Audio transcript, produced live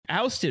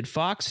ousted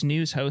Fox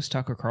News host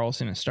Tucker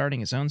Carlson is starting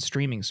his own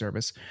streaming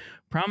service,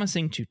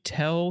 promising to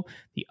tell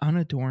the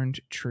unadorned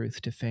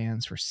truth to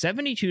fans for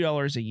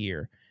 $72 a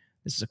year.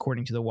 This is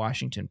according to the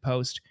Washington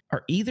Post.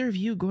 Are either of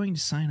you going to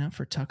sign up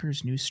for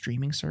Tucker's new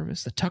streaming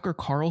service, the Tucker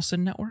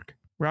Carlson Network?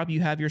 Rob,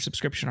 you have your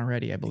subscription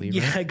already, I believe.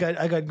 Yeah, right?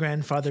 I got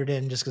grandfathered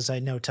in just because I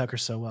know Tucker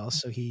so well.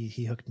 So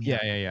he hooked me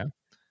up. Yeah.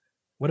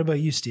 What about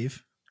you,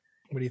 Steve?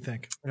 What do you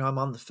think? I'm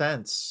on the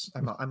fence.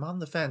 I'm on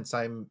the fence.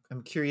 I'm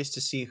curious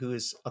to see who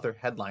his other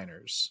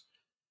headliners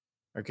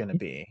are going to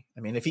be.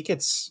 I mean, if he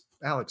gets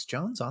Alex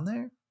Jones on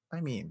there,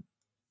 I mean,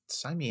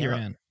 sign me You're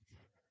up. in.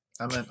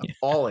 I'm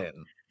all in.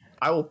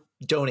 I will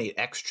donate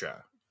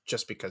extra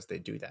just because they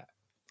do that.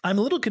 I'm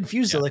a little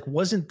confused though. Like,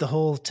 wasn't the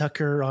whole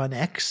Tucker on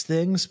X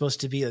thing supposed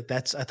to be like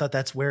that's? I thought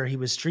that's where he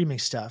was streaming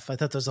stuff. I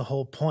thought that was the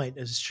whole point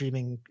is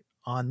streaming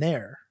on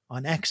there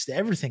on X, the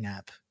Everything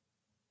app.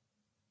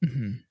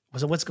 Mm-hmm.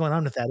 So what's going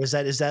on with that? Is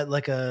that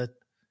like is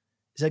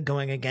that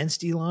going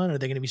against Elon? Are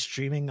they going to be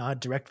streaming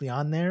directly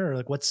on there, or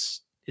like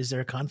is there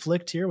a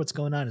conflict here? What's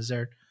going on? Is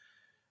there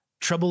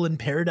trouble in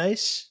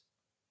paradise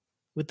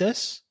with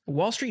this?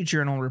 Wall Street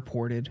Journal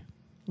reported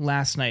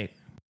last night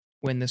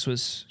when this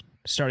was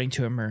starting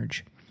to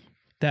emerge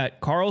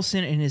that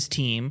Carlson and his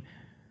team,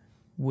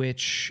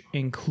 which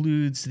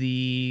includes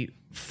the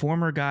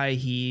former guy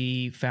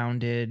he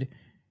founded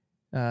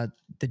the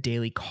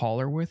Daily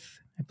Caller with,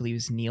 I believe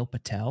is Neil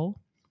Patel,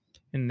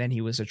 and then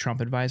he was a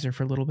Trump advisor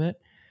for a little bit.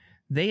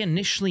 They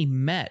initially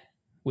met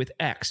with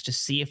X to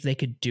see if they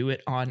could do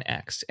it on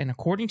X. And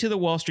according to the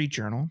Wall Street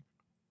Journal,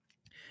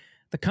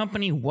 the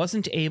company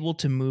wasn't able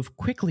to move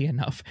quickly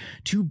enough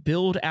to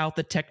build out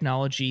the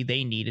technology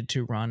they needed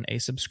to run a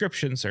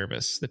subscription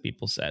service, the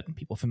people said,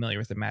 people familiar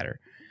with the matter.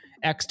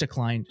 X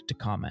declined to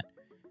comment.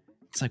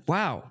 It's like,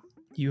 wow,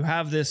 you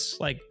have this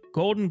like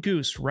golden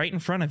goose right in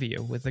front of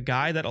you with a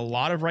guy that a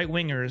lot of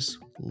right-wingers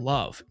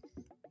love.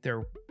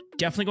 They're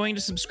definitely going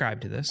to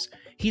subscribe to this.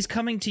 He's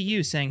coming to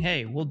you saying,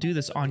 hey, we'll do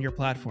this on your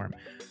platform.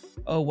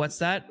 Oh, what's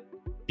that?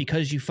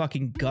 Because you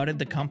fucking gutted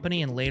the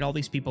company and laid all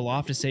these people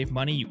off to save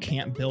money, you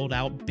can't build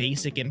out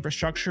basic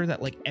infrastructure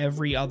that like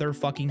every other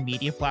fucking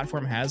media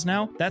platform has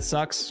now? That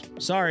sucks.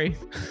 Sorry.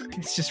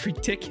 It's just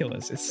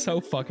ridiculous. It's so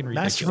fucking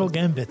ridiculous. Masterful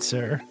gambit,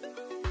 sir.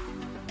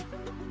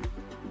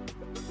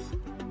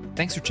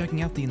 Thanks for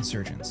checking out The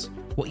Insurgents.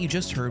 What you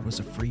just heard was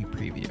a free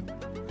preview.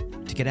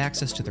 To get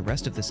access to the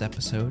rest of this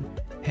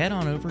episode, head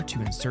on over to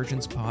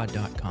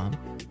insurgentspod.com,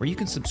 where you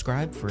can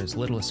subscribe for as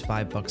little as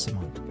 $5 a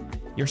month.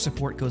 Your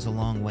support goes a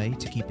long way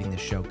to keeping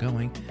this show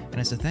going, and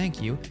as a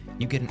thank you,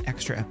 you get an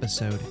extra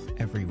episode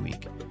every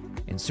week.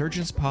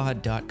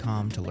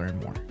 Insurgentspod.com to learn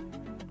more.